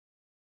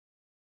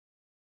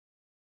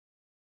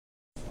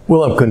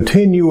Well, I'm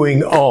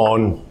continuing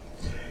on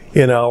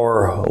in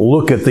our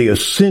look at the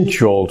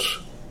essentials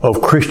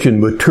of Christian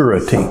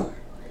maturity.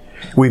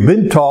 We've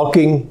been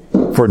talking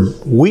for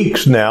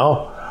weeks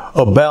now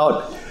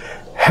about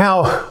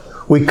how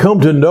we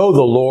come to know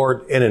the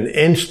Lord in an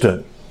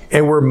instant,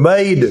 and we're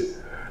made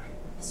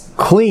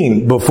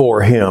clean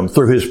before Him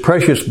through His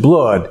precious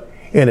blood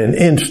in an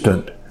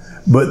instant.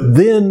 But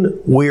then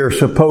we are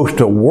supposed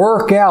to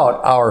work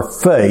out our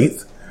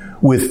faith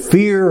with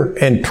fear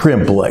and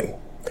trembling.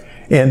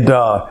 And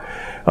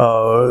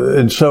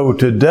so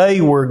today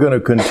we're going to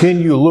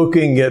continue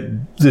looking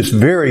at this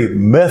very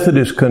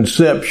Methodist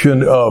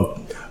conception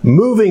of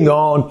moving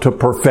on to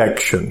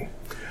perfection,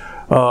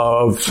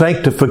 of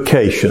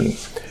sanctification.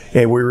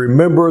 And we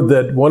remember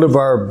that one of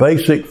our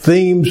basic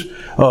themes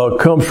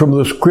comes from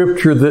the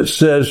Scripture that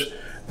says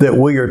that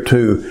we are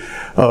to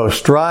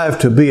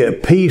strive to be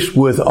at peace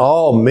with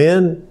all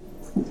men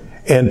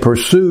and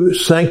pursue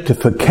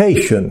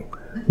sanctification,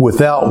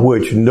 without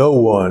which no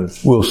one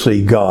will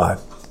see God.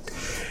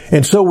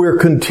 And so we're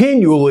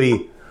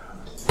continually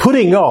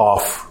putting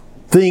off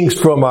things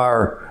from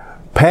our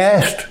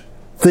past,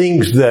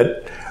 things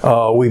that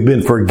we've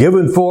been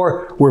forgiven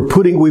for.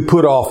 We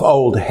put off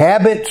old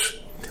habits.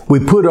 We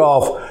put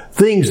off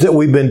things that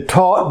we've been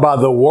taught by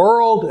the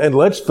world, and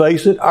let's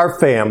face it, our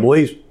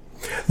families,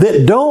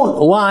 that don't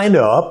line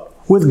up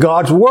with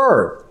God's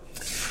Word.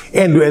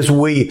 And as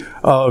we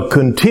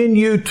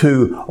continue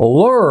to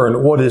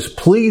learn what is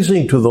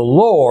pleasing to the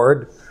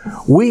Lord,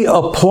 we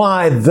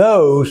apply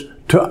those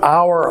to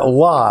our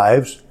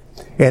lives,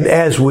 and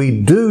as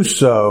we do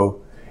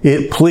so,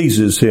 it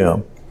pleases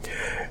Him.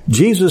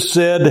 Jesus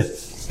said,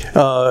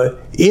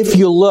 if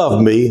you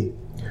love me,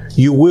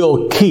 you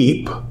will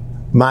keep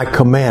my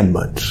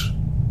commandments.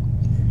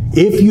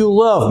 If you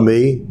love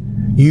me,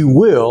 you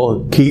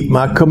will keep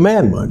my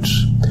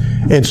commandments.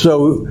 And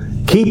so,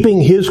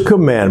 keeping His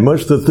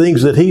commandments, the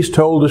things that He's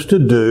told us to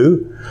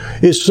do,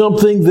 is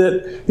something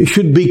that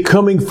should be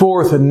coming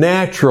forth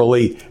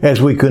naturally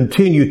as we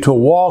continue to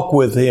walk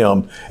with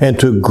Him and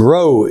to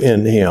grow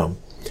in Him.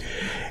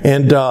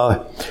 And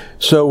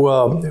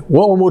so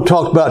what we'll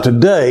talk about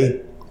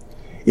today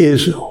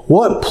is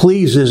what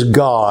pleases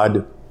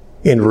God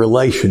in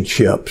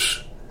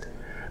relationships.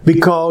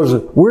 Because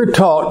we're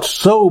taught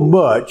so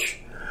much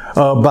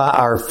by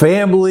our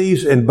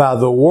families and by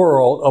the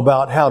world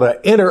about how to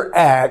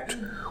interact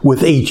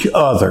with each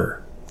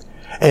other.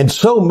 And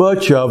so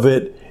much of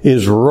it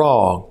is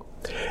wrong.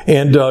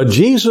 And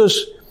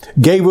Jesus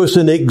gave us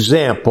an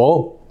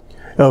example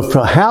of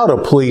how to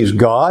please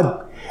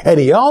God. And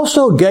He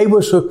also gave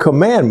us a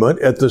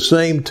commandment at the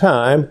same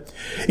time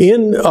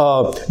in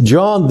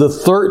John the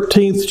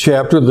 13th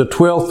chapter, the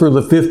 12th through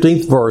the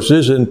 15th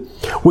verses. And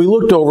we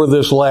looked over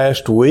this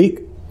last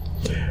week,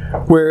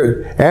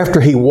 where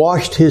after He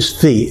washed His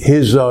feet,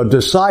 His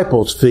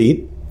disciples'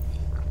 feet,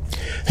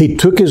 He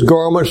took His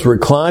garments,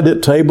 reclined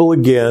at table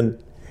again,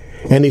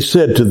 and He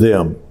said to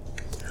them,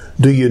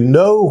 "Do you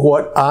know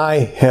what I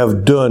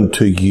have done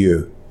to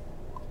you?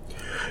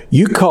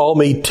 You call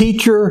me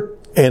teacher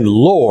and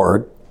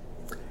Lord,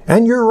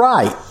 and you're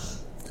right,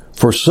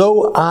 for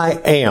so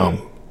I am.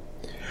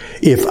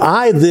 If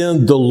I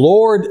then, the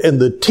Lord and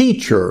the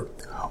teacher,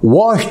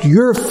 washed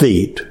your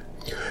feet,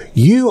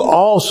 you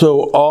also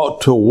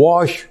ought to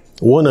wash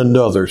one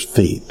another's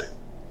feet."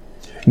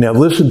 Now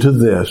listen to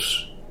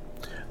this.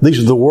 These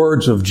are the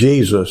words of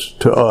Jesus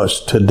to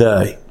us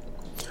today.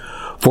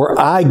 "For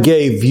I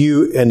gave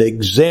you an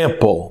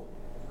example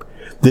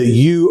that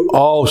you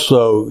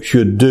also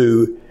should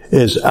do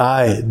as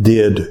I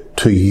did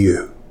to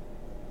you."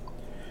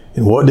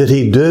 And what did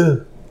He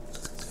do?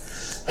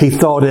 He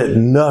thought it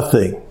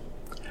nothing,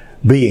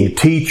 being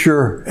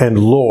teacher and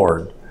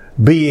Lord,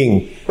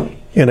 being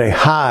in a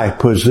high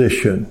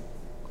position,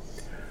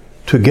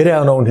 to get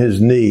out on His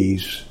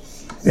knees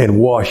and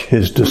wash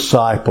His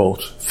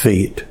disciples'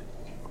 feet.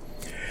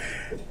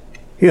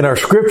 In our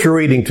scripture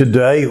reading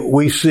today,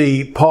 we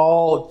see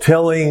Paul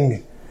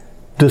telling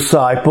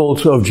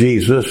disciples of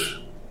Jesus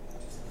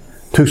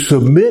to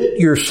submit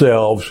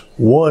yourselves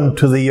one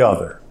to the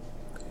other.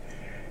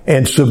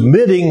 And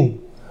submitting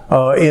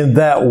in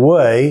that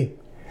way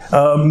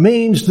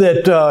means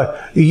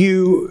that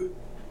you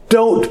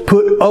don't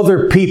put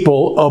other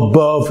people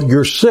above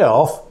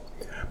yourself,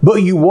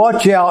 but you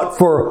watch out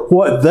for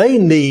what they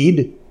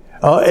need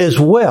as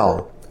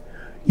well.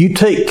 You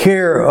take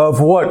care of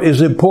what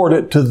is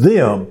important to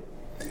them,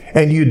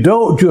 and you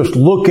don't just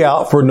look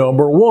out for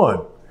number one,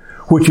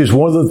 which is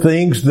one of the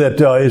things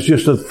that is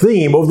just a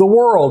theme of the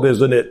world,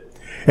 isn't it?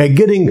 And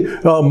getting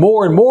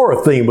more and more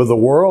a theme of the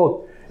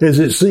world is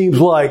it seems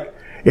like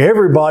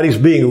everybody's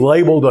being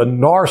labeled a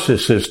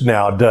narcissist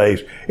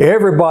nowadays.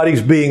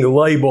 Everybody's being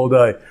labeled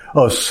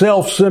a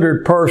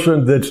self-centered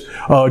person that's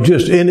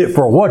just in it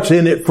for what's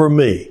in it for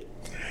me.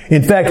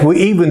 In fact, we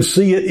even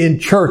see it in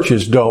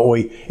churches, don't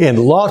we? In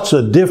lots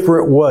of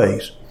different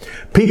ways.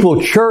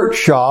 People church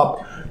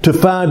shop to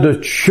find a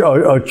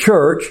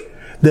church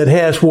that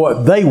has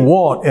what they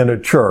want in a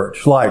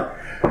church. Like,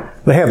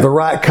 they have the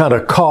right kind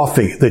of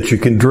coffee that you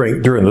can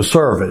drink during the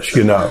service,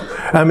 you know.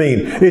 I mean,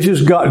 it's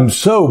just gotten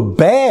so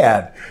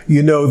bad,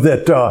 you know,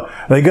 that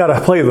they got to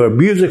play the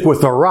music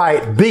with the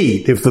right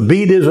beat. If the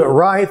beat isn't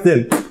right,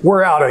 then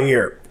we're out of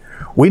here.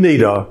 We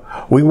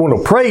want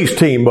a praise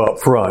team up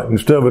front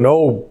instead of an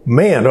old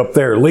man up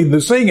there leading the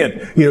singing.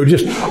 You know,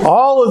 just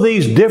all of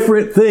these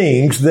different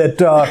things that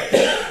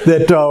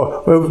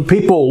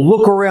people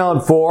look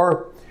around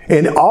for.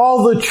 And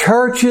all the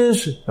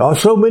churches,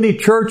 so many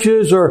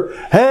churches are,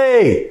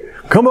 hey,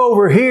 come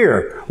over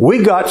here.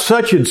 We got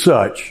such and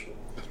such.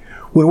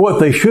 When what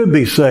they should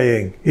be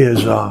saying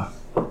is,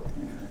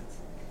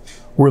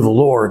 we're the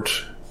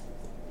Lord's.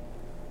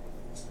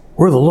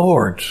 We're the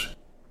Lord's.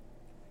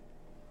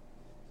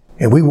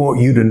 And we want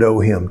you to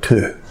know Him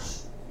too.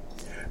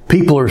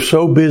 People are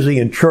so busy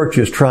in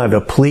churches trying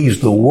to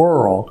please the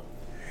world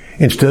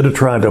instead of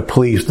trying to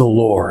please the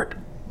Lord.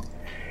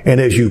 And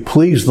as you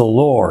please the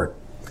Lord,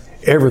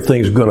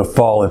 everything's going to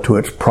fall into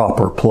its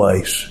proper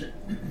place.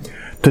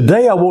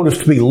 Today I want us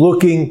to be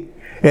looking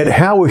at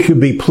how we should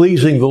be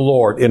pleasing the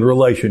Lord in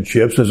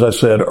relationships, as I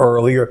said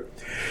earlier.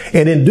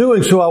 And in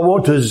doing so, I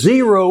want to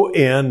zero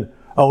in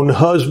on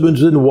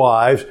husbands and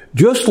wives,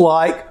 just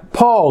like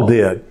Paul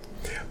did.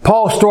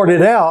 Paul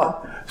started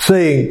out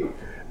saying,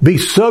 be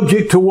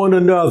subject to one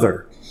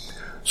another,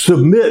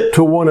 submit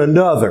to one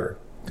another,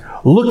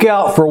 look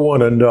out for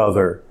one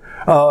another.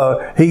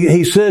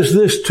 He says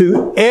this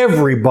to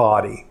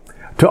everybody.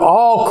 To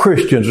all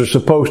Christians are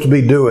supposed to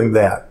be doing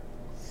that.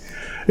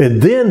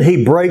 And then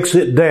he breaks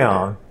it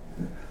down.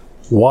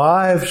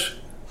 Wives,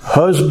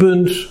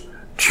 husbands,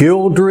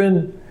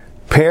 children,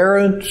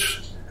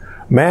 parents,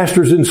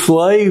 masters and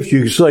slaves.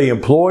 You can say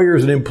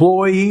employers and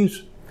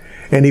employees.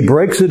 And he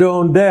breaks it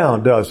on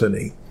down, doesn't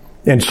he?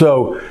 And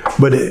so,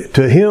 but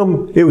to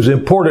him, it was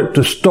important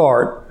to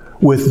start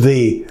with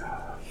the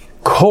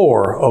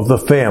core of the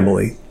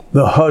family,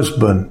 the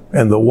husband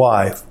and the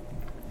wife.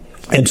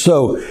 And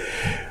so,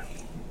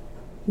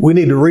 we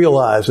need to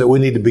realize that we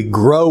need to be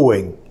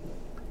growing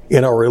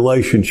in our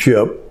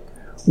relationship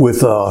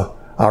with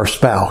our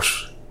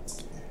spouse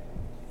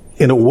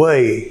in a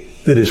way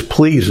that is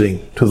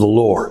pleasing to the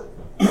Lord.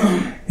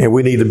 And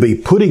we need to be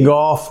putting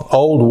off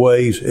old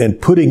ways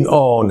and putting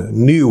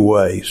on new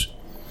ways.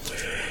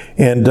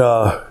 And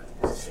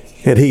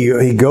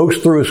he goes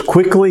through us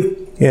quickly,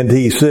 and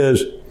he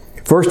says,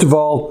 first of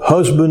all,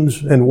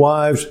 husbands and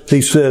wives,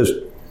 he says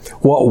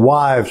what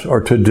wives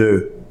are to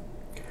do.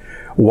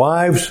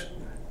 Wives,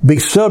 be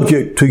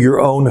subject to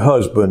your own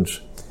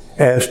husbands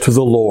as to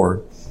the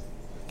Lord.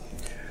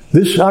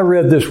 I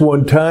read this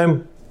one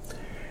time,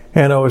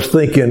 and I was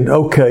thinking,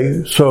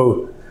 okay,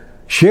 so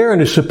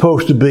Sharon is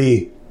supposed to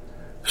be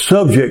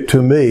subject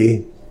to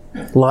me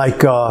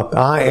like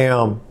I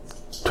am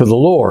to the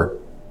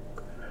Lord.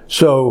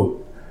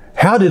 So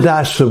how did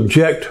I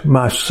subject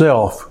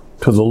myself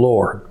to the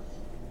Lord?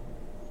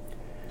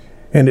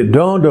 And it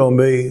dawned on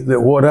me that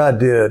what I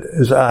did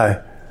is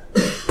I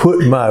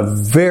put my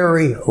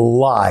very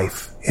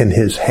life in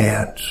His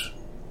hands.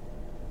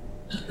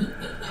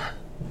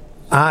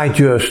 I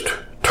just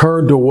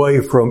turned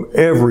away from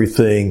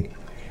everything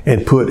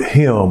and put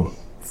Him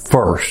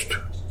first,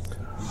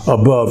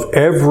 above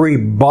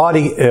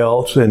everybody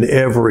else and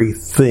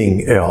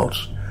everything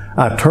else.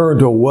 I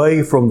turned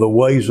away from the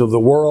ways of the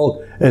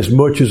world as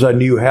much as I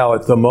knew how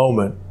at the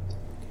moment.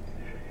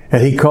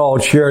 And He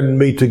called Sharon and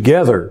me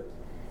together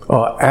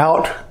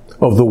out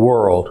of the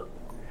world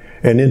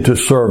and into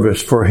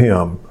service for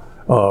Him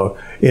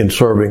in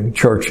serving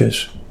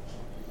churches.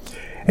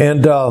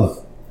 And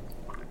so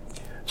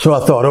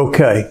I thought,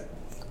 okay,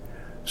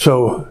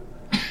 so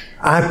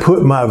I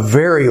put my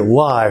very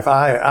life,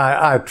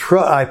 I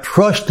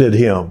trusted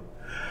Him.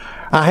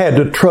 I had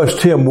to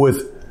trust Him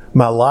with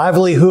my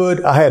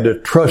livelihood. I had to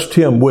trust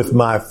Him with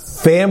my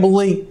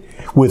family,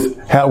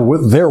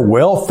 with their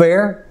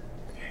welfare.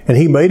 And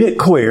He made it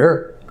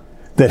clear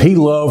that He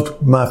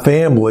loved my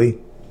family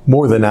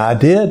more than I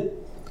did.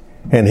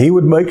 And He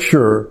would make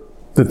sure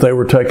that they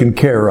were taken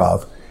care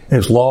of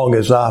as long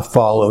as I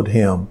followed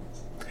Him.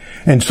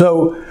 And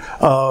so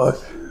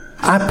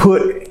I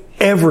put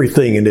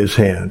everything in His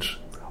hands.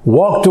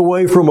 Walked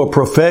away from a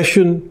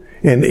profession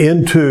and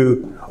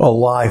into a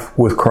life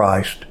with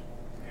Christ.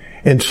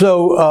 And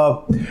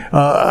so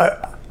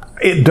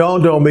it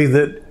dawned on me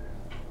that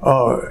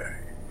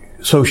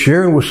so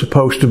Sharon was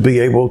supposed to be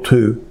able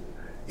to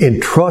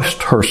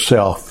entrust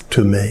herself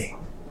to me.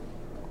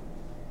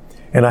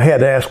 And I had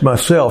to ask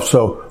myself,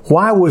 so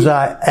why was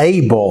I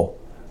able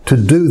to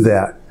do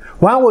that?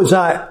 Why was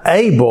I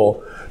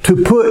able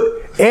to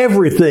put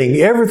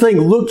everything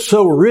looked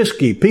so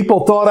risky.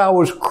 People thought I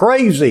was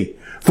crazy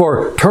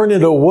for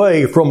turning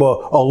away from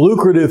a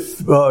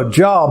lucrative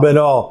job and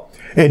all,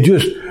 and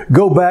just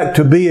go back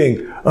to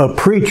being a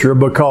preacher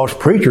because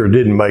preacher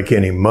didn't make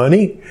any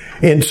money.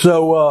 And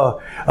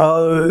so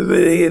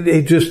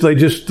they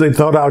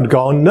thought I'd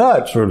gone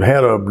nuts or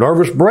had a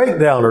nervous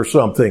breakdown or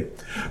something.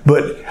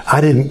 But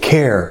I didn't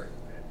care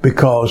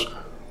because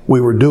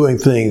we were doing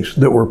things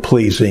that were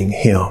pleasing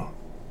Him.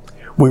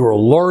 We were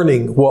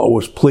learning what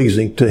was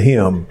pleasing to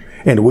Him,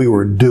 and we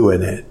were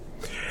doing it.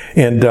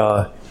 And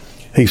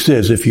He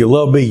says, if you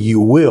love me, you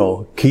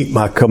will keep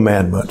my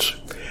commandments.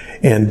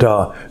 And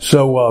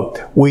so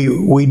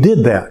we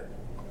did that.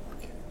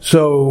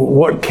 So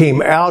what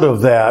came out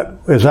of that,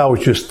 as I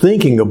was just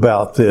thinking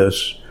about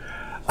this,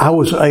 I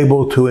was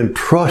able to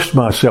entrust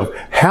myself.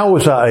 How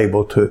was I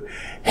able to?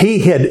 He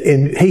had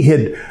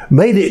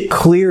made it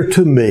clear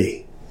to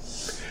me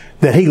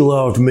that He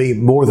loved me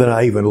more than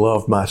I even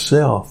loved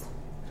myself.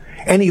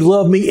 And He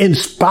loved me in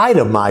spite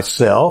of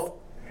myself.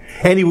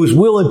 And He was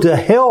willing to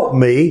help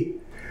me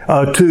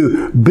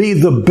to be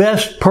the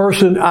best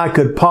person I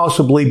could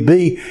possibly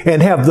be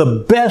and have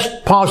the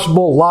best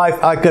possible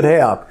life I could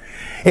have.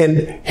 And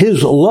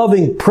His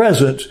loving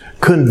presence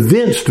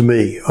convinced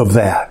me of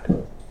that.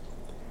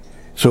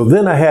 So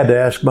then I had to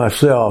ask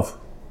myself,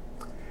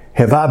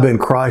 have I been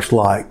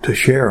Christ-like to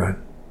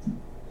Sharon?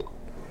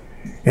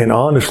 And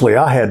honestly,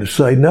 I had to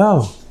say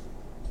no.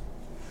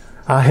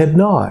 I had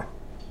not.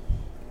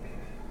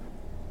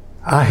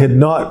 I had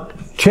not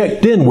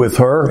checked in with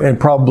her in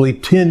probably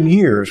 10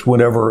 years,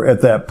 whenever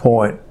at that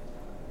point.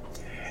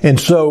 And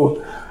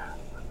so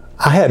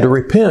I had to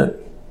repent.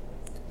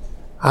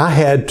 I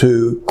had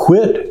to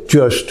quit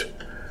just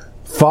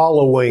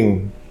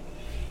following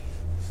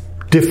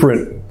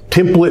different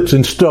templates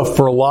and stuff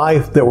for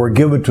life that were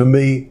given to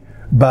me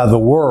by the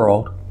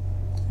world,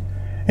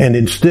 and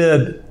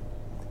instead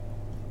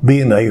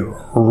being a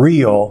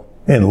real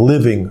and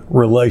living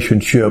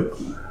relationship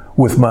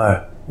with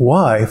my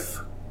wife,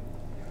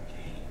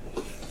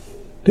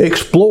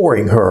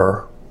 exploring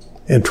her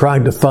and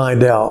trying to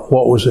find out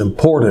what was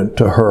important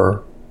to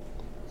her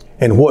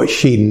and what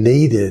she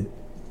needed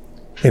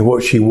and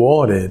what she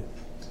wanted,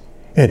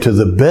 and to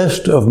the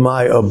best of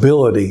my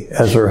ability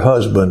as her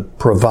husband,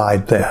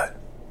 provide that.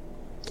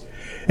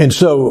 And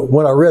so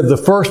when I read the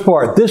first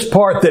part, this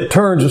part that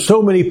turns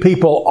so many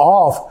people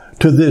off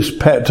to this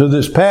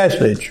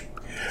passage,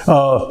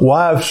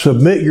 wives,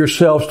 submit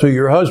yourselves to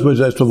your husbands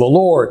as to the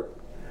Lord,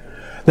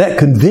 that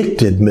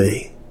convicted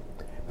me,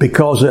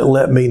 because it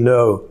let me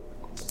know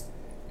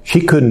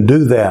she couldn't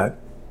do that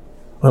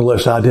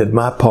unless I did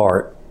my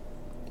part.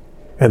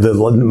 And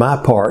then my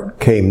part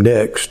came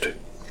next.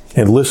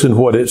 And listen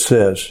what it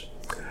says.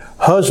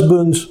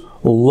 Husbands,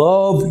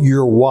 love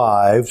your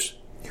wives,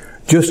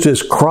 just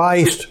as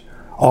Christ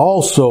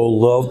also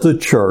loved the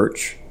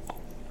church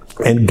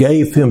and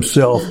gave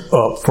Himself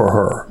up for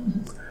her.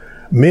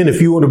 Men,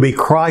 if you want to be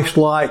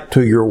Christ-like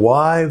to your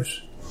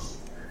wives,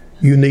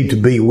 you need to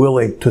be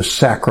willing to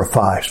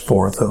sacrifice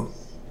for them.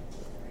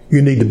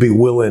 You need to be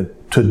willing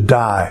to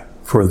die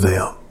for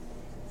them.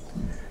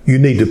 You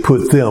need to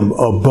put them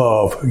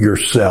above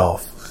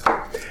yourself.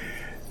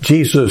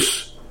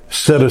 Jesus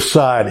set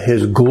aside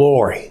His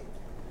glory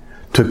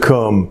to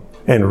come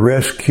and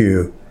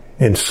rescue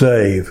and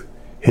save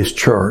His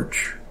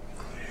church.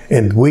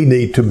 And we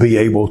need to be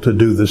able to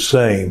do the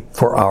same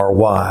for our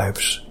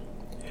wives.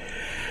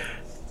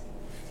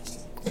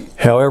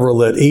 However,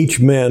 let each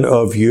man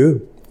of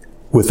you,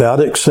 without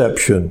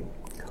exception,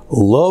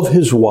 love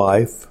his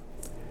wife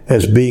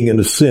as being, in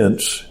a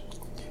sense,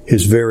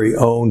 his very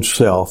own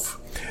self.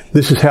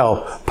 This is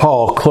how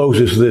Paul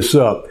closes this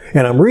up.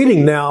 And I'm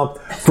reading now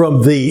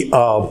from the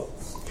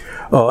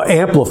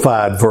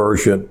Amplified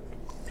Version.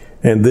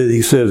 And then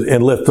he says,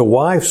 and let the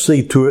wife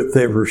see to it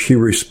that she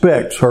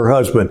respects her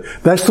husband.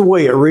 That's the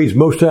way it reads.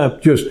 Most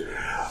times just,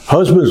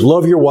 husbands,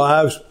 love your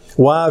wives.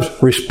 Wives,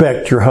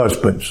 respect your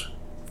husbands.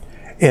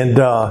 And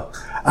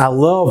I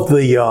love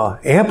the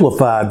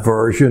Amplified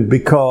Version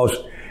because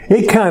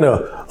it kind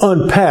of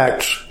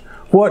unpacks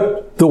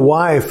what the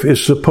wife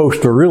is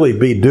supposed to really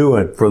be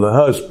doing for the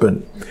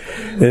husband.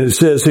 And it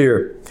says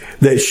here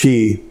that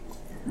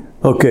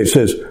it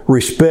says,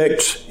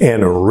 respects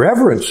and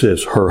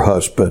reverences her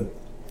husband,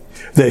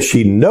 that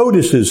she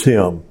notices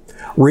him,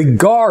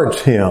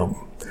 regards him,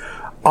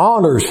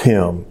 honors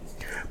him,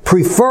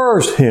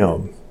 prefers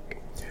him,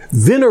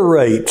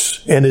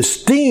 venerates and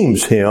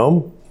esteems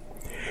him,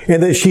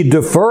 and that she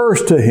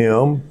defers to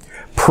him,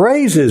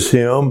 praises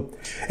him,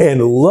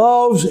 and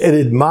loves and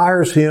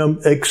admires him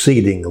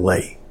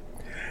exceedingly.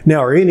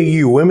 Now, are any of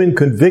you women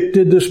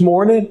convicted this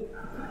morning?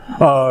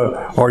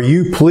 Are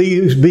you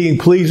being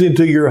pleasing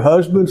to your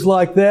husbands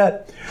like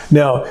that?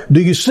 Now,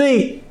 do you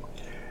see,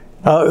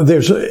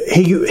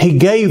 he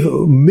gave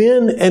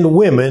men and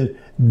women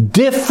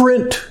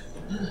different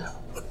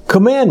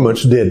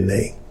commandments, didn't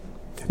he?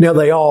 Now,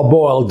 they all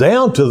boil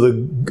down to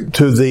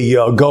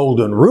the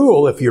golden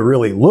rule, if you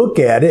really look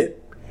at it.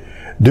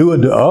 Do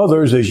unto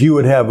others as you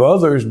would have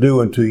others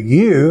do unto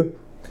you.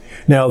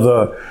 Now,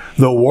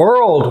 the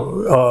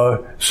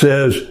world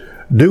says,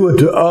 do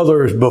unto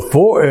others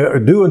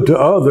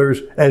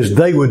as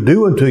they would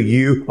do unto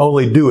you,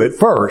 only do it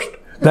first.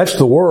 That's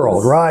the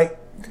world, right?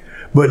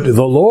 But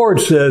the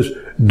Lord says,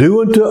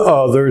 do unto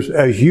others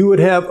as you would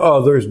have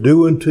others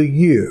do unto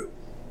you.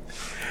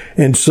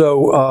 And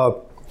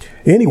so,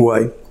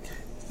 anyway,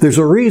 there's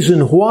a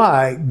reason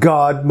why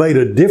God made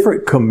a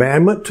different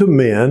commandment to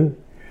men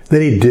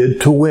than He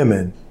did to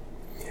women.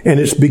 And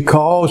it's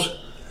because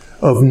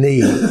of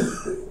need.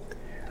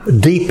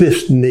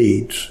 Deepest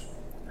needs.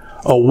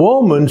 A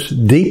woman's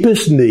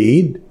deepest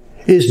need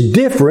is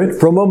different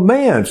from a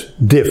man's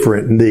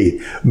different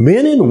need.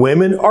 Men and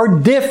women are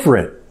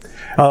different.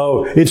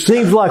 It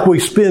seems like we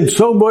spend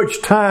so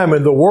much time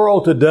in the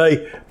world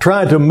today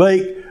trying to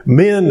make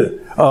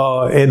men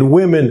and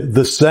women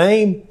the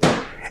same.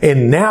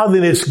 And now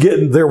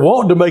then they're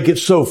wanting to make it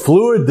so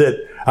fluid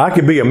that I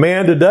could be a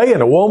man today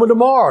and a woman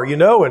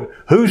tomorrow, and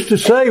who's to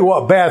say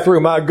what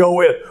bathroom I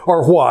go in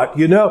or what,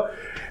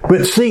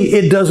 But see,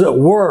 it doesn't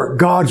work.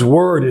 God's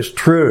Word is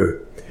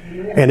true.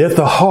 And at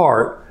the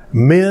heart,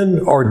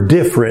 men are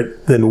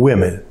different than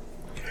women.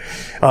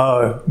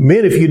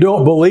 Men, if you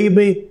don't believe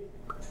me,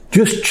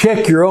 just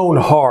check your own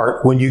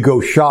heart when you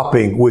go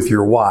shopping with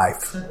your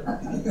wife.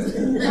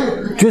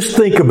 Just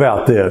think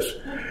about this.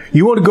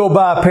 You want to go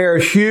buy a pair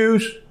of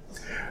shoes?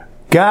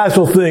 Guys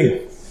will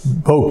think,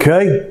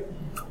 okay,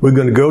 we're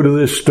going to go to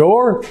this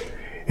store.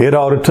 It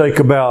ought to take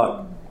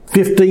about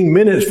 15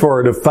 minutes for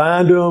her to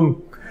find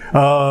them.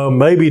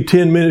 Maybe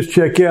 10 minutes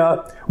check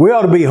out. We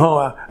ought to be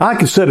home. I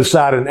could set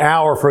aside an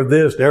hour for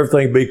this.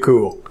 Everything be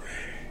cool.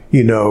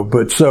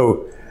 But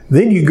so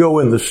then you go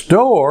in the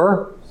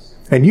store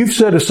and you've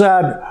set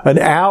aside an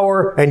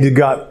hour and you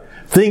got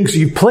things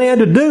you plan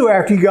to do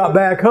after you got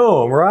back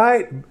home,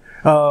 right?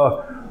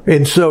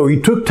 And so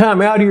you took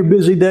time out of your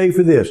busy day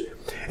for this.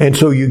 And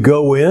so you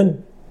go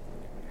in,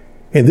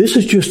 and this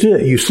is just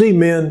it. You see,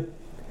 men,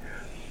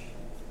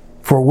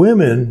 for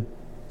women,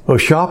 a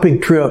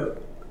shopping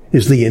trip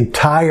is the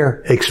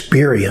entire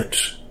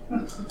experience.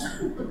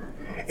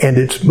 And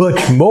it's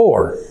much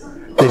more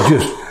than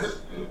just,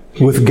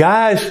 with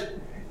guys,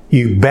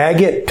 you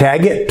bag it,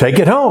 tag it, take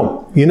it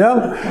home,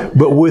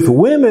 But with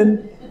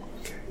women,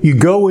 you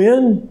go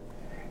in,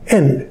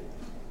 and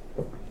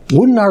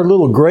wouldn't our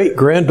little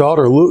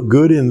great-granddaughter look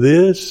good in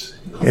this?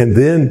 And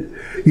then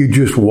you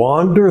just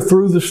wander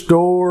through the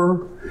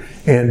store,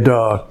 and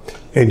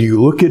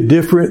you look at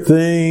different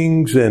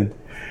things, and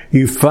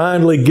you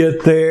finally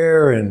get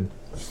there, and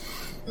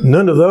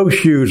none of those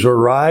shoes are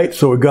right,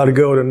 so we've got to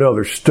go to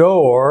another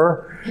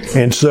store.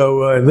 And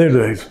so, and then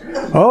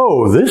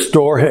this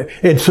store,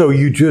 and so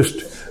you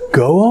just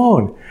go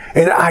on.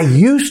 And I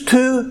used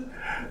to,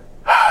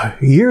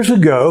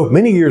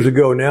 many years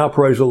ago now,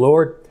 praise the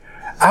Lord,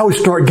 I would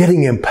start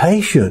getting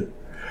impatient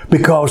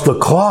because the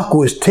clock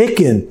was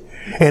ticking,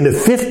 and a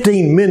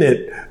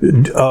 15-minute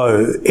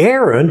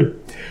errand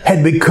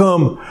had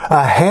become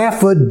a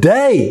half a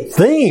day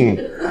thing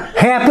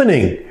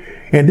happening,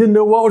 and didn't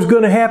know what was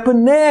going to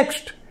happen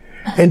next.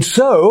 And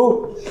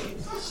so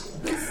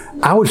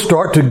I would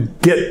start to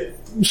get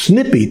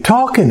snippy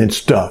talking and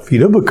stuff,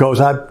 because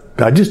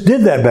I just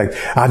did that back.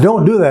 I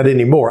don't do that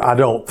anymore, I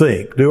don't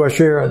think. Do I,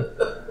 Sharon?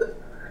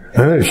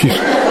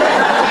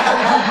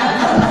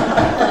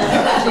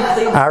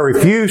 I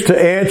refuse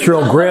to answer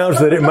on grounds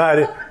that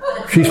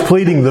she's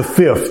pleading the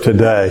fifth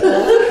today.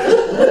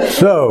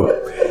 So,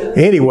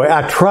 anyway,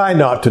 I try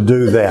not to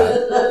do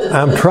that.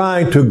 I'm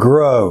trying to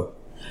grow.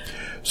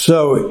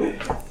 So,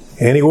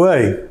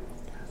 anyway,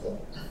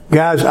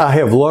 guys, I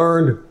have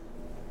learned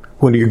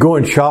when you're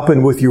going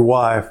shopping with your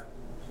wife,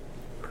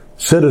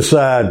 set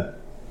aside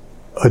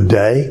a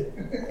day,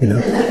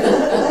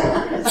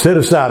 set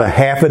aside a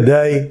half a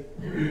day,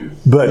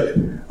 but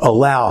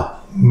allow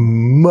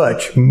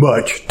much,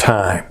 much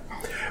time,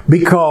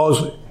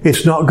 because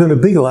it's not going to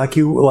be like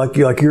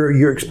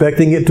you're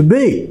expecting it to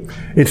be.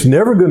 It's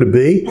never going to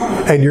be,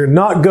 and you're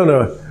not going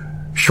to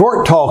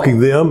short talking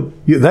them.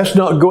 That's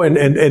not going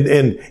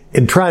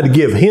and trying to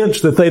give hints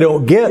that they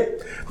don't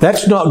get.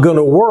 That's not going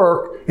to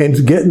work,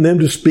 and getting them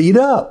to speed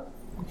up.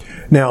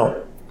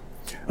 Now,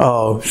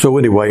 so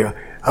anyway,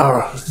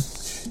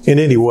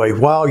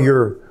 while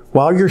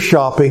you're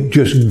shopping,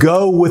 just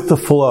go with the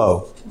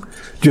flow.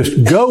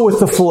 Just go with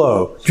the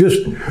flow.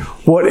 Just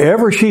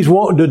whatever she's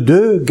wanting to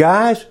do,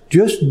 guys,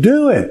 just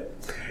do it.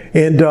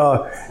 And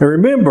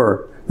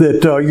remember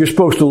that you're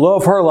supposed to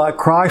love her like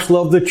Christ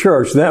loved the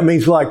church. That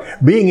means like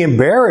being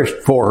embarrassed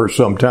for her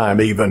sometime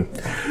even.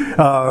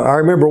 I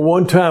remember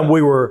one time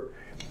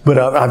but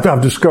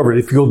I've discovered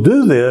if you'll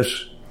do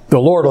this, the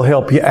Lord will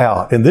help you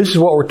out. And this is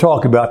what we're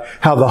talking about,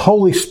 how the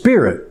Holy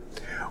Spirit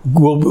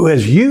will,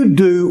 as you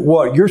do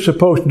what you're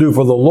supposed to do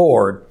for the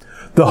Lord,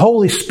 the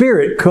Holy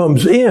Spirit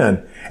comes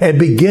in and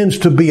begins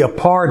to be a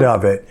part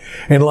of it.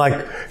 And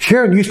like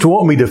Sharon used to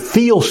want me to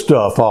feel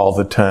stuff all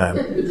the time.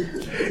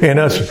 And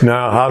I said, no,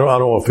 I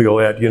don't want to feel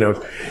that,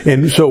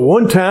 And so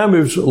one time it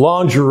was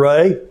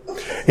lingerie,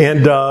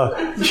 and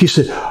she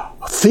said,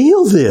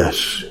 feel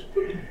this.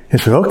 I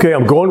said, okay,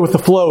 I'm going with the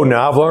flow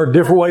now. I've learned a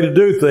different way to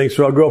do things,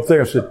 so I'll go up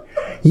there. I said,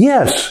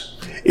 yes,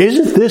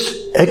 isn't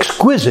this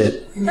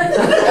exquisite?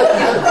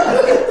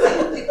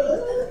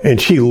 And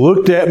she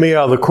looked at me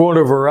out of the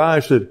corner of her eye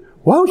and said,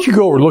 why don't you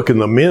go over and look in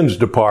the men's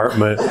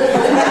department?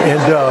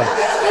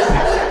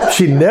 And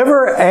she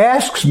never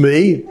asks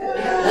me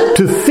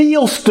to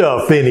feel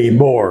stuff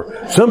anymore.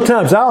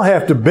 Sometimes I'll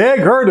have to beg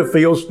her to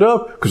feel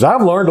stuff because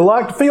I've learned to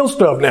like to feel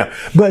stuff now.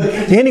 But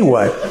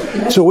anyway,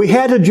 so we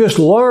had to just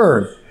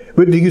learn.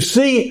 But do you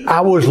see,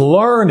 I was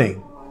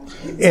learning,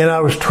 and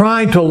I was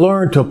trying to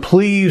learn to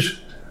please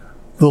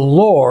the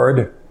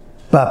Lord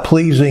by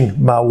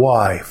pleasing my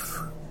wife.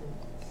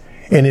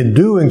 And in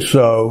doing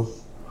so,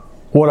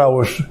 what I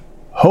was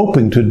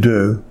hoping to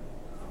do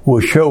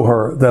was show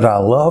her that I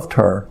loved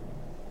her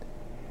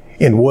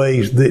in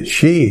ways that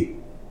she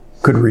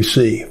could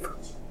receive.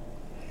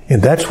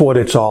 And that's what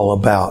it's all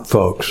about,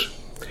 folks.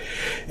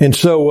 And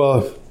so,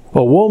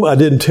 a woman, I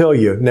didn't tell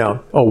you,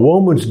 now, a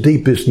woman's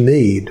deepest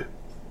need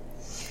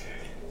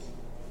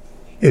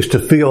is to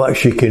feel like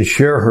she can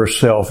share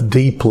herself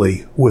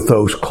deeply with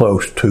those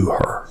close to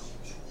her.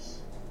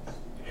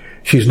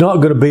 She's not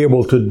going to be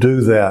able to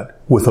do that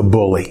with a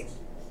bully.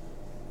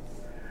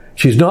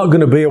 She's not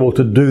going to be able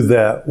to do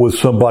that with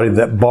somebody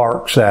that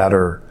barks at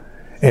her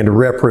and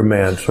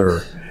reprimands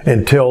her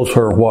and tells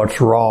her what's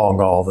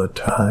wrong all the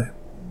time.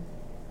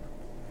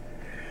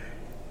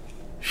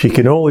 She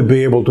can only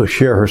be able to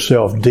share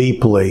herself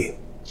deeply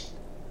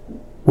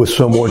with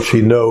someone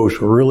she knows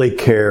really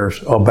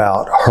cares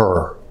about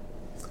her.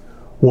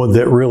 One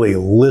that really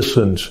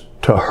listens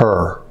to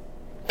her.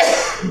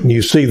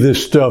 You see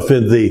this stuff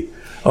in the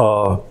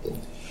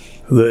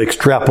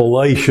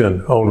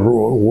extrapolation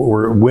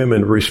on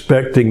women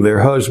respecting their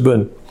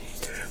husband.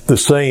 The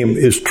same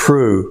is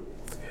true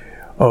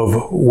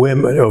of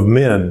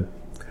men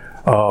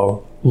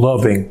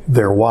loving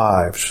their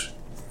wives.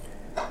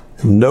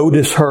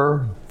 Notice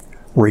her,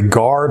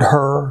 regard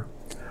her,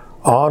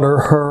 honor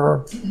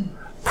her,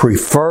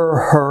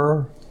 prefer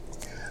her,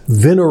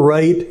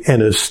 venerate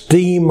and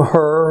esteem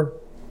her,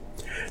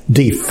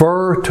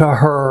 defer to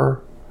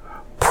her,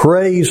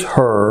 praise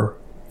her,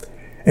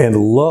 and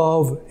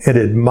love and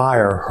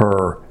admire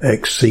her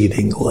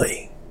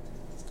exceedingly.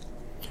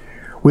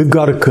 We've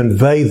got to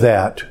convey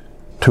that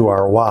to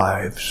our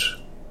wives.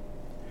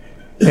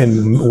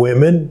 And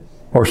women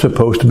are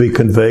supposed to be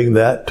conveying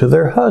that to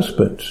their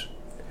husbands.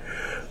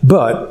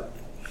 But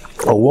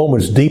a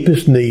woman's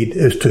deepest need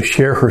is to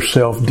share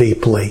herself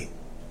deeply.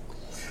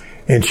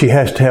 And she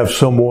has to have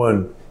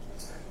someone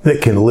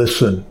that can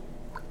listen.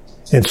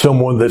 And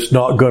someone that's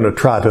not going to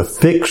try to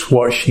fix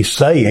what she's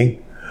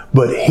saying,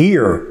 but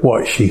hear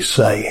what she's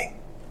saying.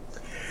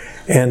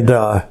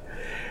 But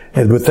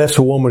that's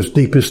a woman's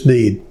deepest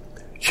need.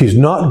 She's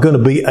not going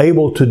to be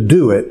able to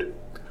do it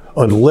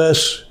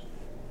unless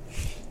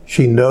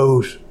she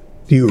knows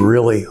you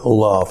really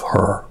love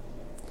her.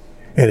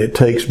 And it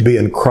takes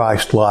being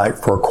Christ-like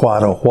for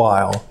quite a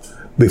while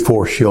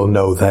before she'll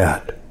know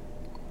that.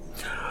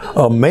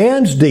 A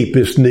man's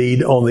deepest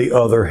need, on the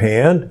other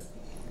hand,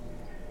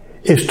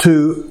 is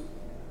to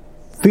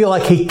feel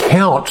like he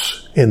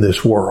counts in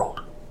this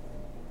world.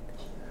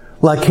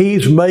 Like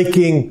he's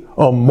making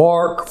a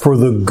mark for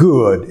the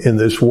good in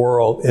this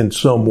world in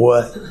some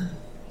way.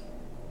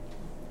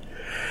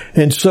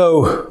 And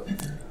so,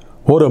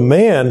 what a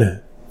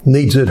man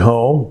needs at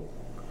home,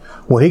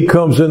 when he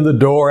comes in the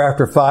door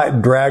after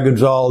fighting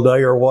dragons all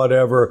day or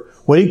whatever,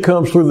 when he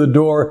comes through the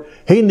door,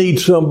 he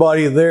needs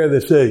somebody there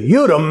that says,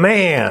 "You're the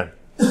man."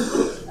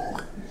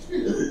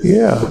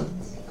 Yeah.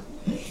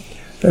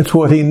 That's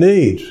what he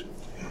needs.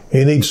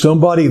 He needs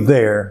somebody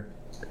there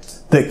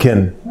that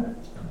can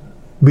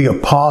be a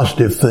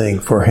positive thing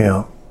for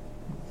him.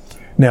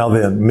 Now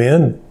then,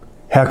 men,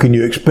 how can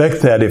you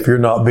expect that if you're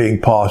not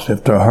being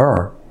positive to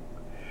her?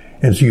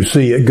 And so you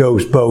see, it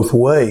goes both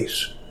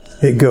ways.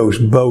 It goes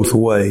both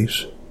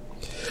ways.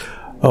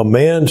 A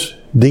man's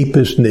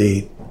deepest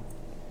need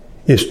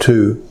is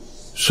to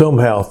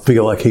somehow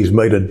feel like he's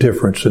made a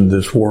difference in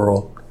this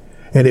world.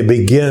 And it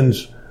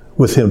begins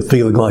with him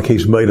feeling like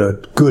he's made a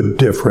good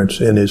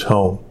difference in his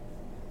home.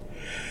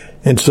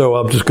 And so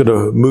I'm just going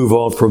to move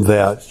on from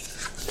that.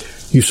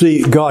 You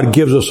see, God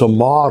gives us a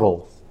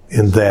model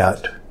in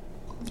that.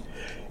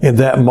 In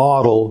that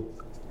model,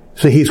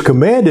 see, He's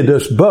commanded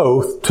us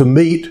both to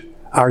meet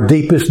our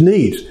deepest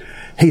needs.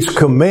 He's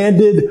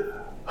commanded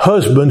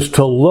husbands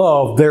to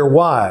love their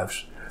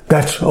wives.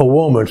 That's a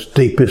woman's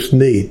deepest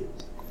need.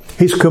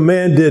 He's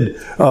commanded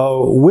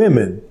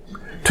women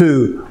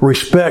to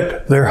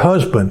respect their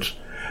husbands.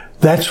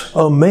 That's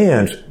a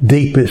man's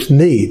deepest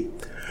need.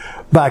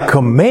 By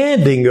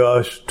commanding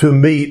us to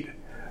meet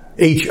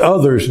each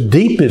other's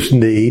deepest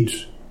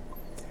needs,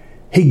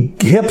 He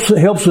helps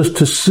us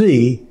to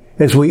see,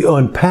 as we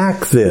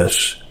unpack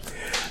this,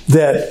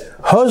 that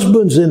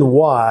husbands and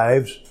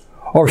wives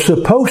are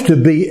supposed to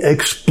be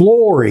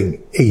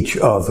exploring each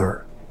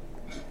other.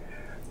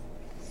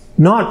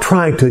 Not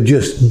trying to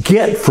just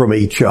get from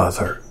each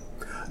other.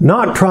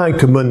 Not trying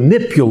to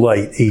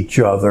manipulate each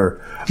other.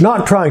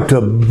 Not trying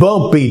to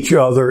bump each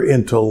other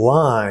into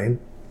line.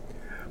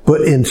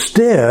 But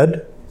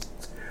instead,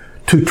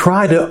 to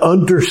try to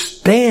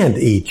understand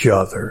each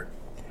other.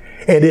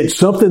 And it's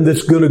something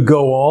that's going to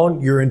go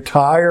on your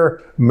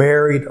entire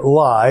married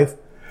life,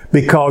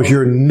 because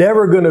you're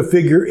never going to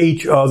figure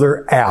each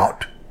other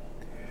out.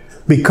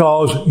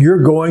 Because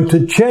you're going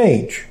to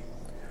change.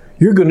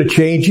 You're going to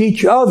change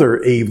each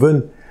other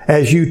even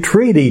as you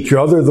treat each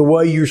other the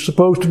way you're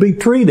supposed to be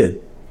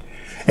treated.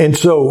 And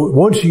so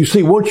once you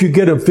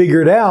get them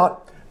figured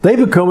out, they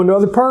become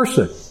another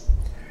person.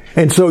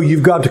 And so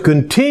you've got to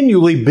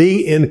continually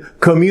be in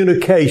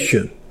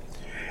communication.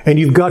 And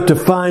you've got to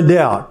find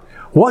out,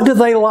 what do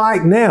they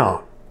like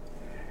now?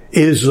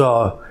 Is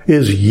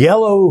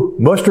yellow,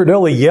 mustard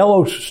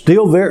yellow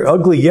still their,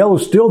 ugly yellow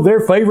still their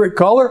favorite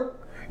color?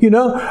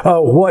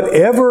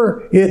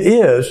 Whatever it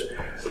is,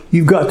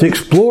 you've got to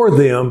explore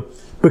them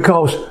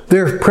because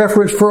their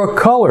preference for a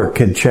color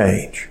can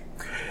change.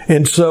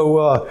 And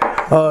so,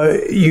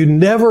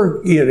 and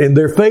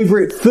their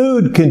favorite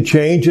food can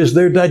change as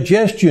their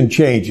digestion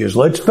changes.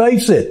 Let's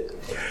face it.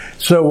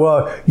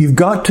 So, you've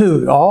got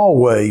to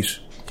always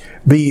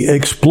be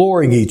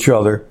exploring each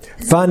other,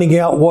 finding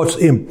out what's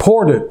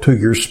important to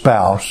your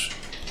spouse,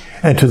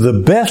 and to the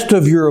best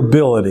of your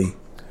ability,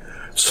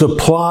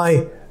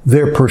 supply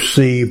their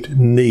perceived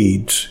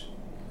needs.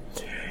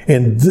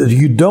 And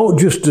you don't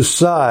just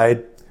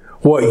decide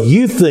what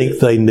you think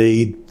they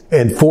need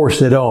and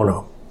force it on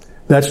them.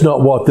 That's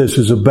not what this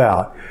is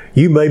about.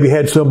 You maybe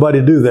had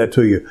somebody do that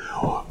to you.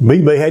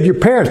 You may had your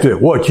parents do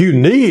it. What you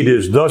need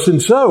is thus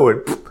and so.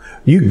 And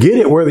you get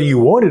it whether you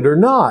want it or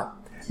not.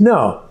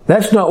 No,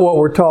 that's not what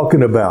we're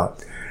talking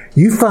about.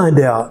 You find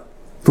out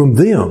from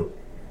them.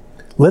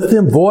 Let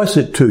them voice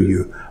it to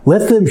you.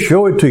 Let them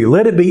show it to you.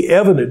 Let it be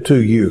evident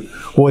to you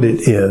what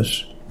it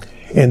is.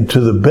 And to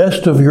the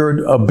best of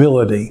your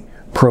ability,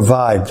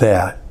 provide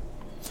that.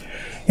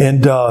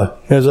 And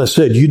as I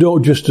said, you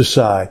don't just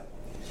decide.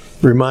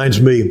 Reminds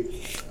me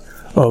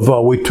of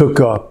we took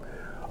a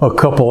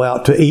couple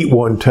out to eat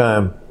one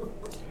time.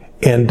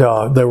 And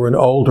they were an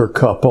older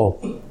couple.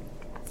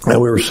 And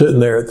we were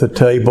sitting there at the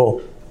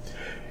table.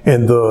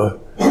 And the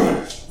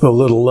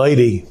little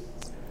lady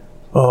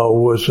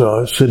was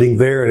sitting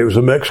there, and it was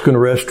a Mexican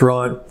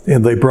restaurant,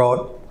 and they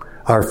brought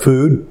our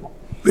food,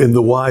 and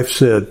the wife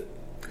said,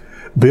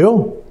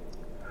 "Bill,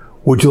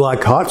 would you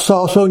like hot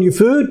sauce on your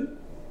food?"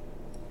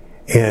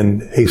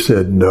 And he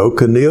said, "No,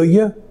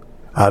 Cornelia,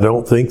 I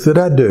don't think that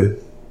I do."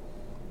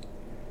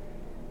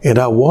 And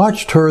I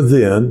watched her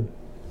then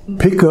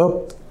pick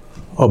up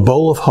a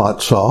bowl of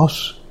hot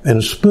sauce and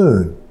a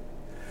spoon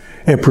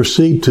and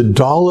proceed to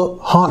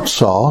dollop hot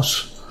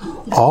sauce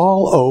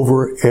all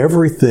over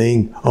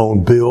everything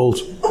on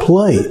Bill's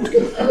plate.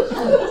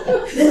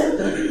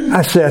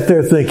 I sat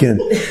there thinking,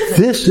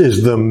 this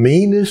is the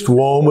meanest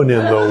woman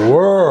in the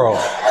world.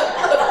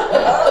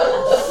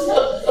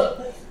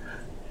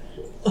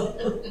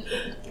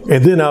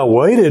 And then I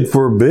waited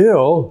for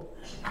Bill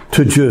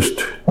to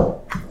just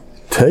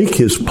take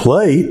his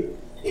plate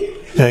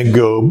and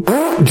go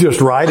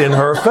just right in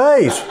her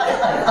face,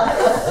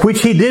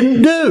 which he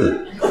didn't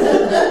do.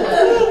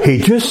 He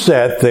just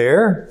sat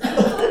there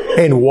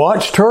and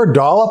watched her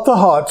dollop the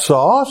hot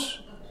sauce,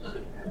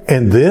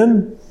 and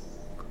then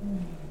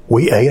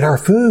we ate our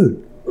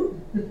food.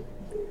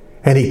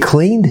 And he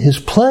cleaned his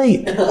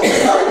plate.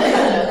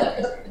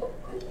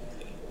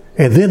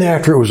 And then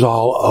after it was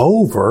all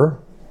over,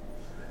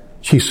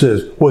 she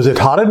says, "Was it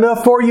hot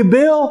enough for you,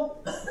 Bill?"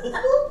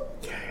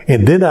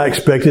 And then I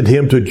expected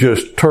him to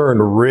just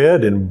turn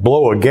red and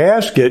blow a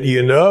gasket,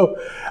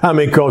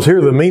 because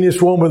here the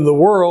meanest woman in the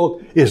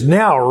world is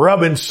now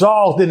rubbing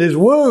salt in his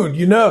wound,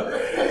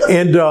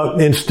 And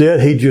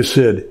instead he just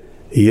said,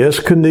 "Yes,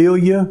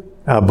 Cornelia,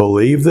 I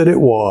believe that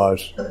it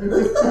was."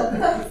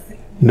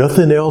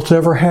 Nothing else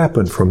ever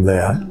happened from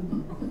that.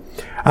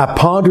 I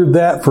pondered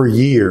that for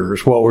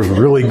years, what was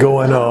really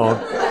going on.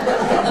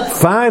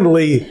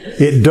 Finally,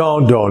 it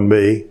dawned on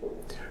me.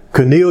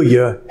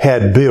 Cornelia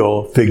had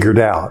Bill figured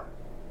out.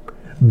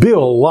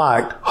 Bill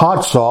liked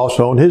hot sauce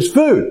on his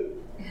food.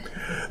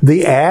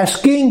 The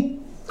asking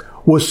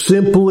was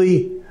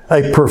simply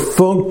a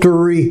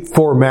perfunctory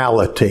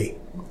formality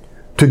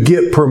to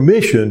get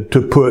permission to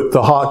put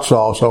the hot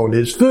sauce on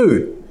his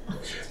food.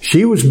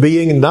 She was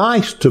being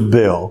nice to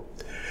Bill.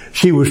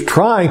 She was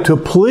trying to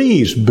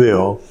please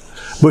Bill,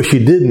 but she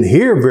didn't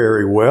hear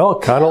very well,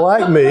 kind of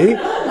like me.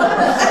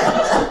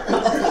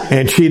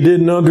 And she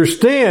didn't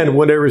understand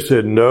whenever he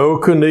said, "No,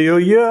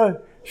 Cornelia."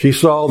 She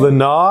saw the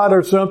nod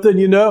or something,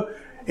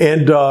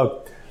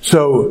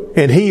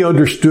 And he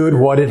understood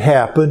what had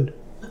happened.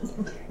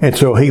 And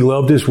so he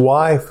loved his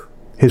wife.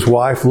 His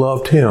wife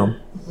loved him.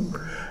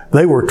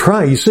 They were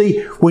trying. You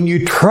see, when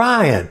you're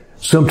trying,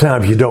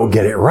 sometimes you don't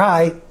get it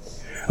right.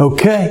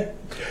 Okay?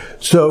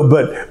 So,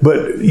 but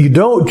you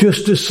don't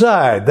just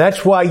decide.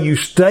 That's why you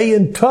stay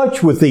in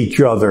touch with each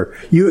other.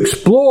 You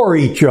explore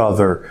each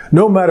other,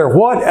 no matter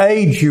what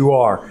age you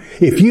are.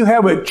 If you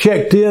haven't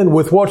checked in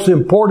with what's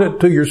important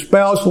to your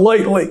spouse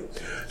lately,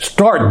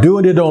 start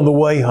doing it on the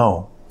way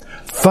home.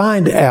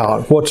 Find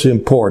out what's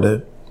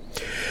important.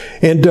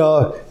 And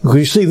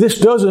you see, this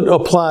doesn't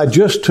apply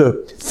just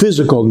to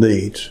physical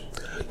needs,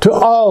 to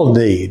all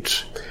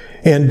needs.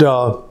 And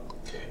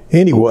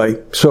anyway,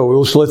 so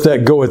let's let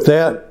that go at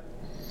that.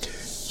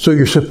 So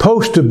you're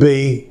supposed to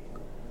be,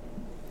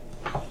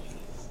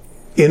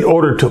 in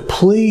order to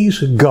please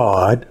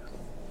God,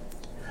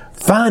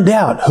 find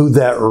out who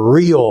that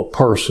real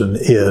person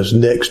is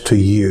next to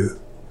you.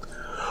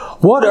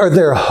 What are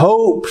their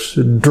hopes,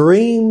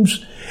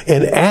 dreams,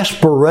 and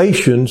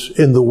aspirations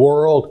in the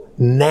world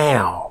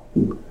now?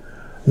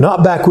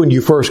 Not back when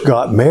you first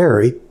got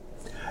married.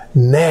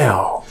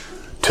 Now,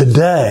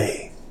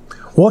 today.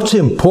 What's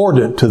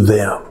important to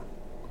them?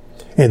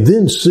 And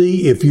then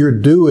see if you're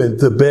doing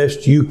the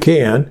best you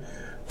can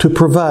to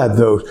provide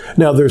those.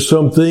 Now, there's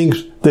some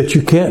things that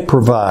you can't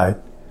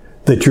provide,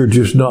 that you're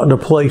just not in a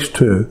place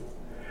to.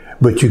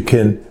 But you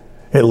can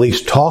at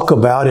least talk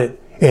about it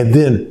and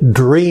then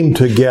dream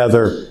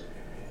together.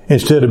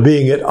 Instead of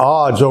being at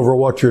odds over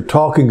what you're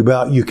talking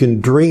about, you can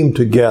dream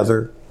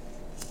together.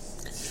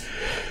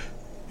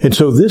 And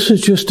so this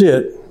is just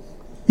it.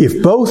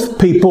 If both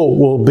people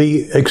will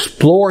be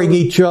exploring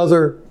each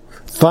other,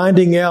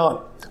 finding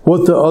out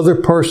what the other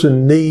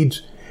person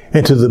needs,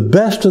 and to the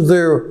best of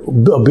their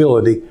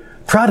ability,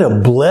 try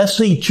to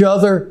bless each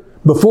other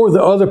before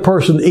the other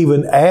person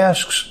even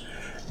asks,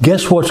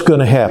 guess what's going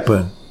to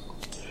happen?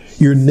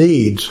 Your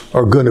needs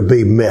are going to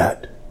be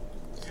met.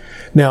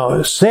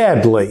 Now,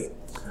 sadly,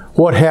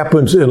 what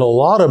happens in a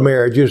lot of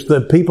marriages,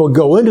 that people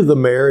go into the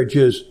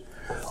marriages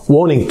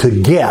wanting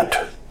to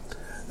get.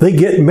 They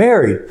get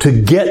married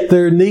to get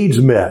their needs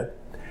met.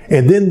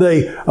 And then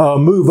they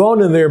move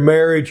on in their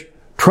marriage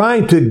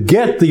trying to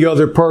get the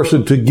other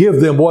person to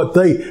give them what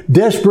they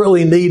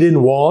desperately need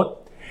and want.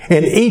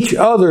 And each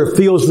other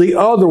feels the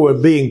other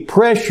one being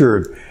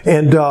pressured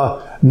and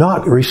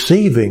not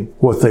receiving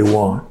what they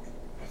want.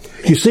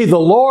 You see, the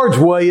Lord's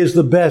way is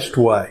the best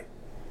way.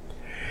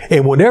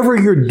 And whenever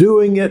you're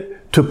doing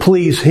it to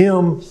please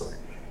Him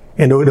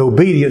and in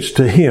obedience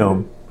to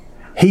Him,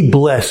 He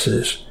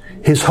blesses.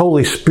 His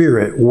Holy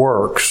Spirit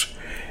works.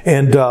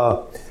 And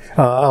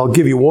I'll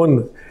give you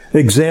one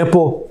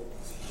example.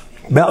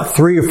 About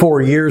 3 or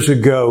 4 years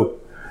ago,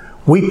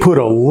 we put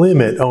a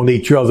limit on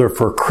each other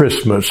for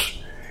Christmas.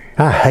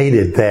 I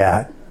hated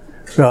that.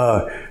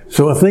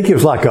 So I think it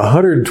was like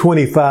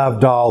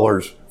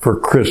 $125 for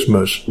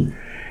Christmas.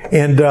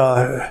 And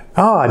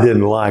I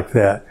didn't like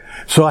that.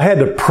 So I had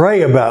to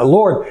pray about,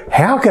 Lord,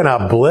 how can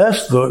I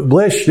bless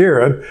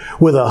Sharon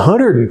with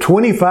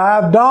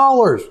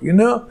 $125? You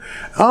know?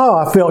 Oh,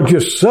 I felt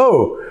just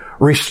so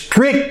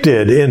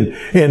restricted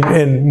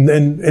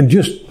and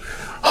just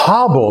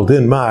hobbled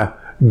in my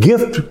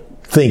gift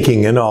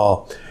thinking and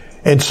all.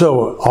 And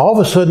so all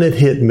of a sudden it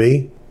hit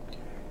me.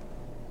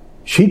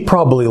 She'd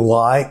probably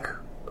like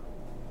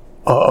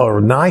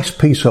a nice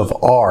piece of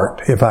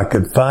art if I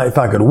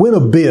could win a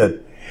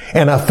bid.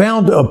 And I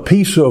found a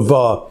piece of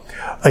a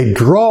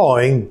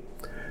drawing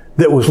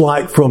that was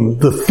like from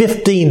the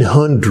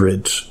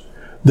 1500s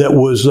that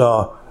was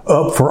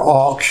up for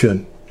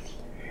auction.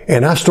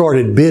 And I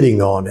started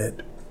bidding on it.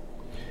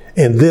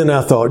 And then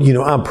I thought,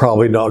 I'm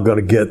probably not going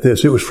to get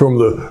this. It was from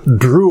the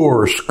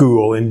Drewer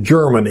School in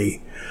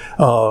Germany.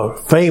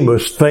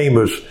 Famous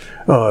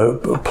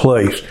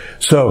place.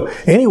 So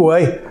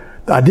anyway,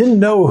 I didn't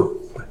know,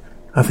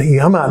 I think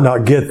I might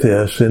not get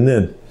this. And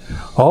then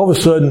all of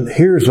a sudden,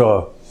 here's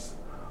a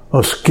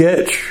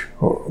sketch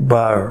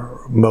by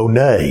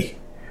Monet.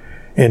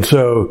 And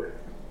so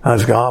I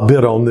was going, I'll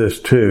bid on this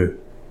too.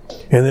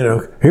 And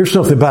then here's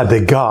something by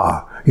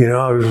Degas.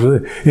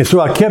 And so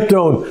I kept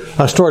on,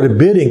 I started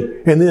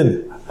bidding, and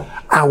then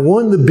I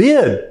won the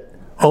bid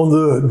on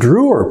the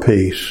Drewer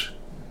piece.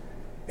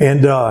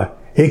 And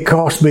it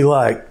cost me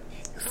like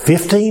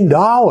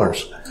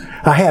 $15.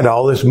 I had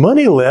all this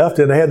money left,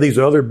 and I had these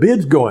other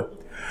bids going.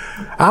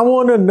 I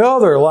won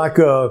another, like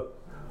a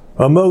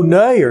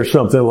Monet or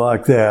something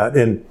like that.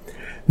 And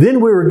then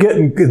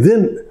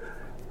then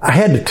I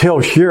had to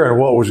tell Sharon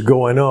what was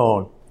going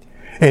on.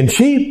 And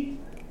she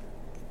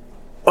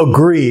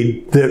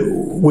agreed that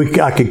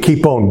I could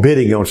keep on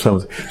bidding on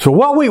something. So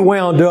what we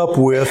wound up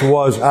with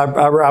was,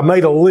 I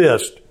made a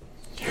list.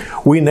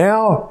 We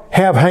now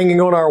have hanging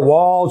on our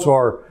walls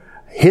or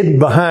hidden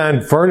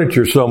behind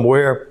furniture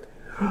somewhere,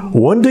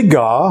 1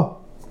 Degas,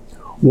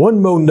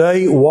 1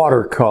 Monet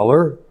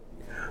watercolor,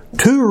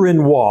 2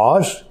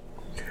 Renoirs,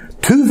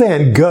 2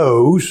 Van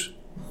Goghs,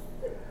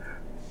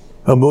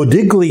 a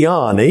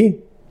Modigliani,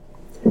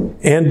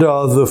 and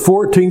the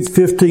 14th,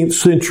 15th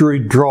century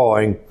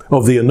drawing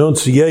of the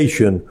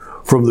Annunciation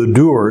from the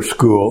Drewer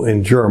School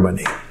in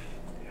Germany.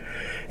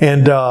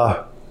 And,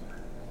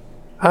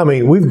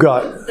 we've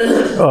got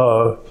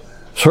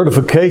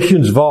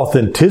certifications of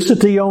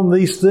authenticity on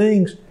these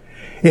things.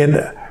 And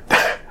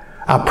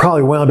I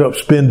probably wound up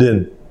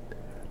spending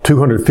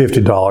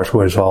 $250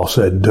 when it's all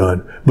said and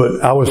done.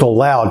 But I was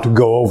allowed to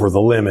go over the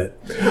limit.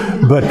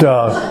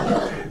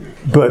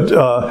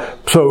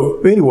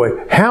 So anyway,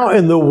 how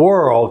in the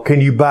world can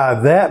you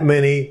buy that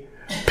many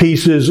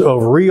pieces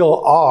of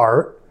real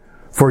art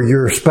for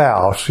your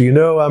spouse?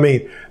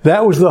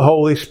 That was the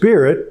Holy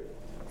Spirit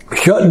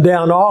shutting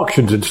down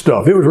auctions and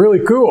stuff. It was really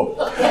cool.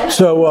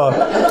 So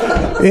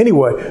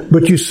anyway,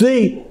 but you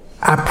see,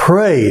 I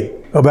prayed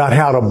about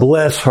how to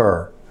bless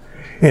her.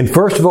 And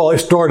first of all, it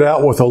started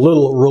out with a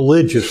little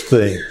religious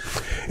thing.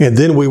 And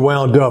then we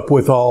wound up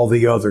with all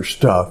the other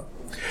stuff.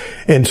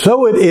 And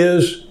so it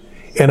is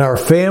in our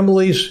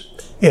families,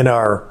 in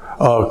our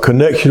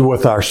connection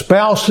with our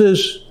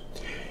spouses,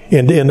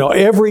 and in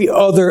every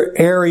other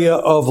area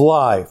of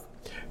life.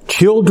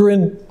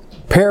 Children,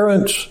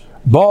 parents,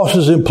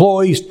 bosses,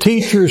 employees,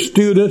 teachers,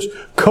 students,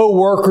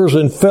 co-workers,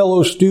 and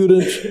fellow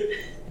students.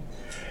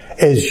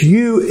 As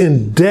you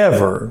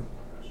endeavor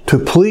to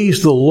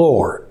please the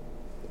Lord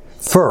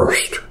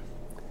first,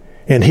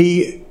 and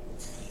He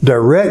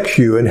directs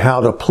you in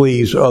how to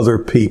please other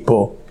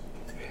people,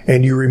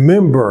 and you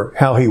remember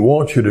how He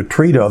wants you to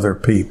treat other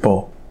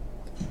people,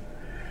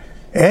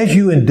 as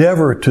you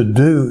endeavor to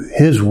do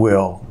His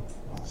will,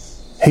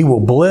 He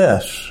will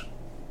bless,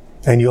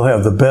 and you'll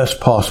have the best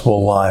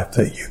possible life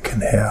that you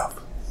can have.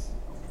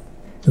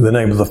 In the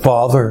name of the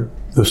Father,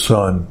 the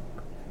Son,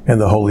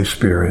 and the Holy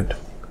Spirit.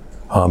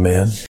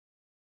 Amen.